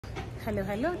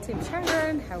Hello Team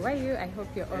Sharon, how are you? I hope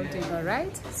you're all doing all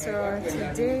right. So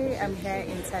today I'm here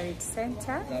in Sarit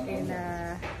Center in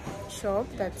a shop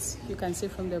that you can see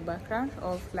from the background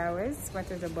of flowers, what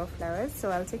is above flowers.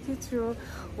 So I'll take you through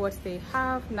what they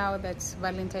have now that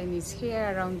Valentine is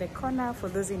here around the corner. For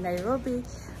those in Nairobi,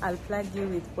 I'll plug you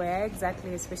with where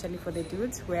exactly, especially for the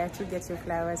dudes, where to get your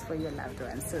flowers for your loved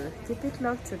ones. So keep it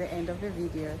locked to the end of the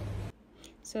video.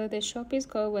 So the shop is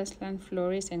called Westlands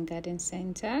Florist and Garden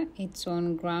Center. It's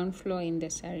on ground floor in the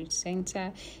Sarit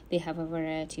Center. They have a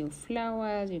variety of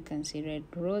flowers. You can see red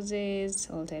roses,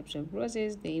 all types of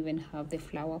roses. They even have the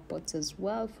flower pots as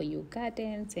well for your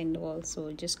gardens, and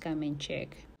also just come and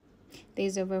check.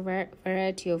 There's a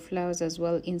variety of flowers as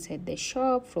well inside the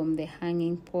shop, from the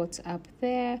hanging pots up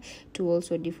there to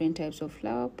also different types of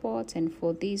flower pots. And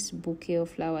for this bouquet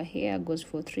of flower here goes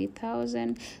for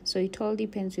 3,000. So it all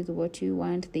depends with what you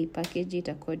want. They package it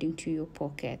according to your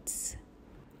pockets.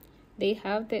 They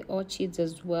have the orchids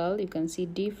as well. You can see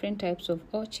different types of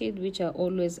orchid, which are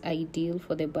always ideal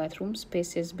for the bathroom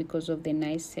spaces because of the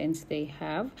nice scents they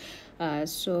have.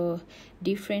 So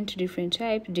different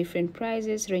types, different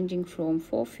prices, ranging from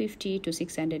 450 to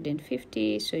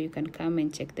 650. So you can come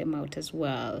and check them out as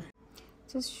well.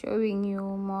 Just showing you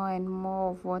more and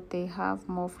more of what they have,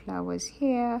 more flowers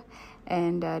here,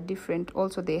 and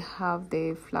also they have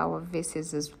the flower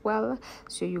vases as well,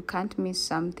 so you can't miss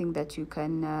something that you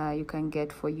can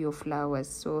get for your flowers.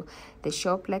 So the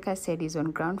shop, like I said, is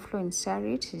on ground floor in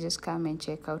Sarit. Just come and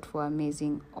check out for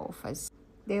amazing offers.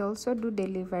 They also do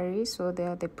delivery, so there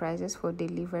are the prices for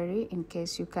delivery in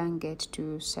case you can't get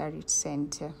to Sarit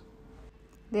Center.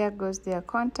 There goes their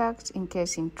contact in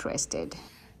case interested.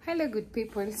 Hello good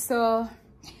people, so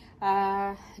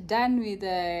done with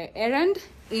the errand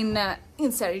in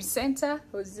Sarit Center.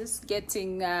 I was just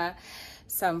getting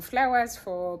some flowers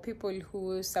for people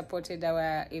who supported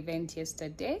our event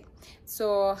yesterday.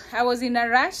 So I was in a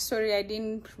rush, sorry I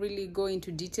didn't really go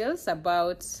into details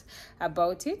about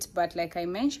it, but like I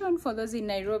mentioned, for those in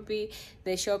Nairobi,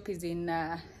 the shop is in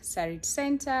Sarit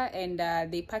Center, and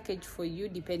they package for you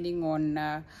depending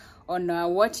on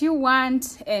what you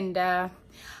want and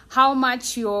how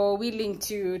much you're willing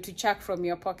to chuck from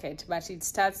your pocket. But it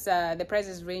starts, the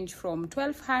prices range from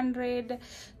 1,200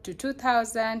 to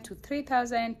 2,000 to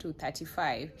 3,000 to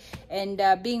 35. And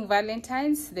being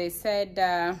Valentine's, they said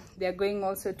they're going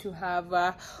also to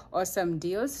have awesome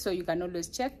deals, so you can always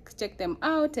check them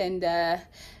out,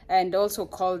 and also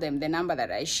call them, the number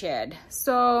that I shared.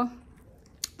 So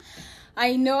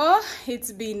I know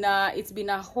it's been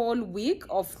a whole week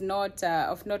of not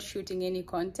shooting any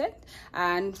content,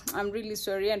 and I'm really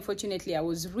sorry. Unfortunately, I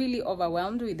was really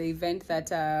overwhelmed with the event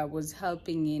that I was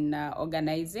helping in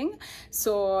organizing,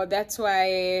 so that's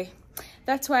why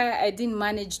I didn't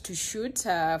manage to shoot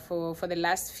for the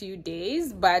last few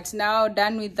days. But now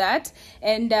done with that,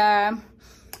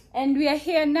 and we are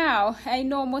here now. I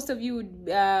know most of you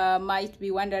might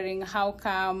be wondering how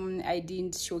come I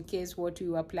didn't showcase what we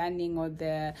were planning, or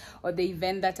the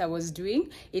event that I was doing.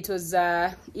 It's an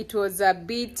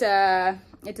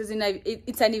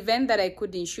event that I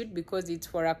couldn't shoot because it's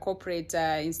for a corporate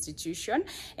institution,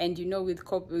 and you know, with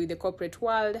the corporate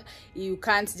world, you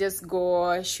can't just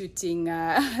go shooting.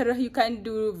 You can't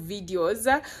do videos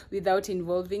without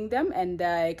involving them, and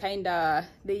they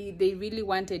really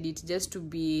wanted it just to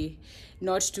be they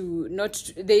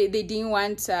didn't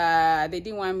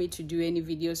want me to do any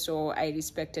videos, so I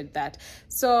respected that.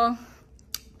 So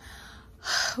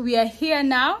we are here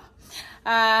now.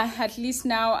 At least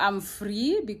now I'm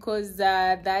free, because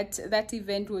that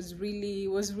event was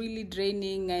really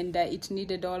draining, and it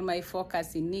needed all my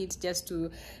focus in it just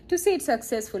to see it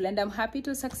successful, and I'm happy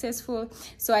to successful.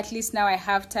 So at least now I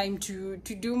have time to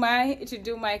do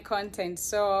my content.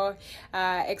 So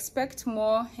expect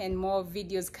more and more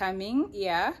videos coming.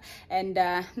 Yeah. And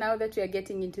now that we are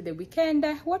getting into the weekend,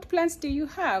 what plans do you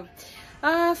have?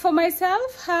 For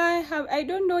myself, I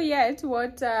don't know yet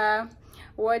what's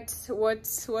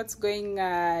going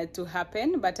to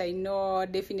happen, but I know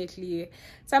definitely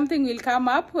something will come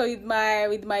up with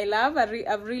my love.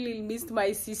 I've really missed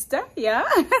my sister. Yeah.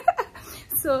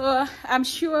 So I'm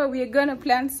sure we're gonna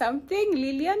plan something.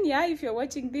 Lillian, yeah, if you're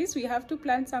watching this, we have to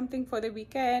plan something for the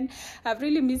weekend. I've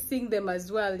really missed seeing them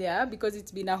as well, yeah, because it's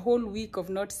been a whole week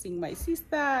of not seeing my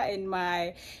sister and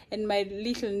my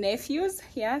little nephews.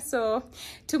 Yeah, so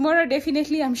tomorrow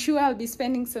definitely I'm sure I'll be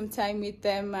spending some time with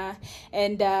them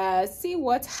and see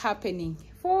what's happening.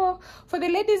 For the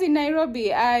ladies in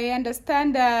Nairobi, I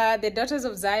understand the Daughters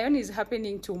of Zion is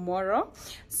happening tomorrow.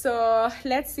 So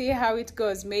let's see how it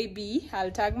goes. Maybe I'll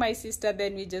tag my sister,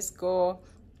 then we just go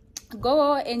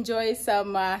go enjoy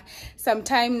some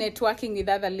time networking with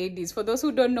other ladies. For those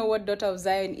who don't know what Daughter of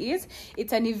Zion is,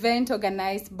 it's an event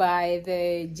organized by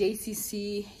the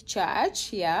JCC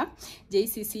Church,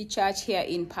 JCC Church here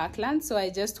in Parkland. So I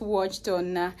just watched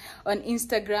on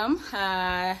Instagram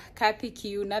Kathy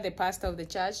Kiuna, the pastor of the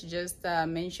church, just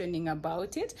mentioning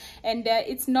about it. And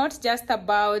it's not just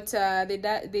about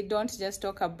they don't just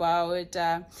talk about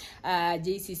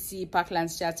JCC Parkland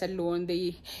Church alone.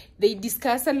 They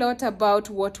discuss a lot about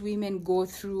what women go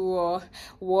through, or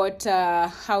what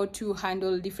how to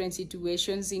handle different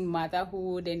situations in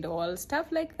motherhood and all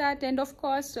stuff like that. And of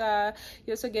course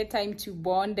you also get time to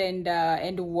bond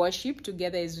and worship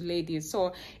together as ladies.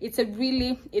 So it's a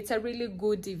really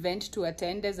good event to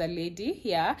attend as a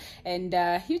lady, and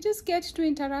you just get to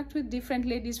interact with different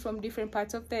ladies from different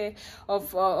parts of the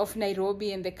of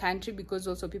Nairobi and the country, because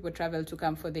also people travel to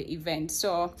come for the event.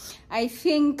 So I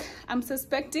think, I'm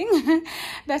suspecting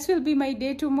that will be my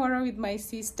day tomorrow with my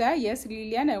sister. Yes,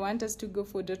 Lillian, I want us to go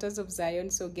for Daughters of Zion,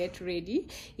 so get ready.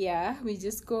 We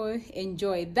just go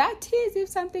enjoy. That is if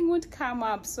something would come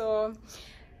up. So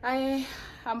I'm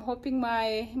hoping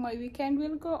my weekend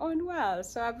will go on well.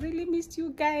 So I've really missed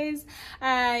you guys.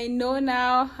 I know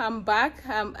now I'm back.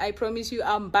 I promise you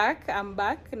I'm back.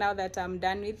 Now that I'm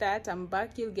done with that, I'm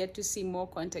back. You'll get to see more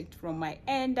content from my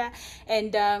end,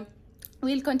 and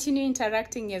we'll continue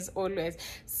interacting as always.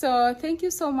 So thank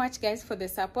you so much, guys, for the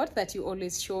support that you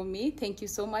always show me. Thank you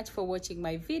so much for watching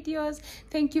my videos.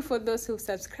 Thank you for those who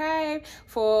subscribe.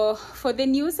 For the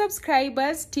new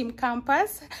subscribers, Team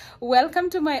Campus, welcome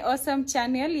to my awesome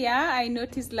channel. I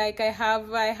noticed like I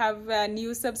have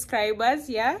new subscribers,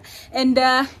 and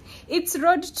it's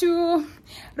road to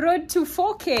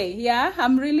 4K.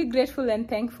 I'm really grateful and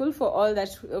thankful for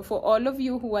all of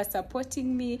you who are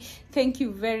supporting me. Thank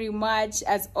you very much.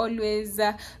 As always,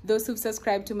 those who've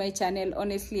subscribed to my channel,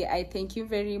 honestly, I thank you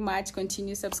very much.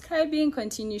 Continue subscribing,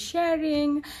 continue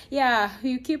sharing.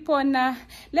 You keep on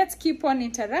let's keep on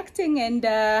interacting, and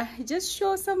just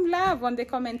show some love on the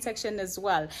comment section as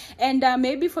well. And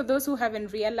maybe for those who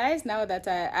haven't realized, now that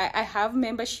I have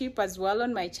membership as well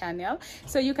on my channel,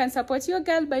 so you can support your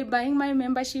girl by buying my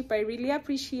membership. I really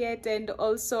appreciate, and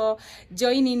also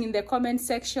joining in the comment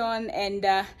section, and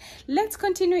let's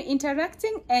continue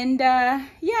interacting, and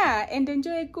and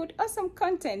enjoy good awesome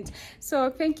content. So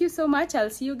thank you so much.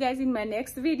 I'll see you guys in my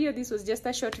next video. This was just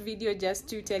a short video just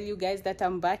to tell you guys that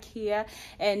I'm back here,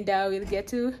 and we'll get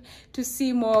to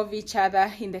see more of each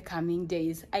other in the coming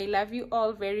days. I love you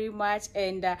all very much,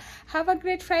 and have a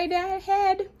great Friday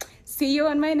ahead. See you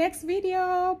on my next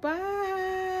video.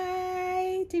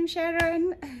 Bye, Team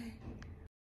Sharon.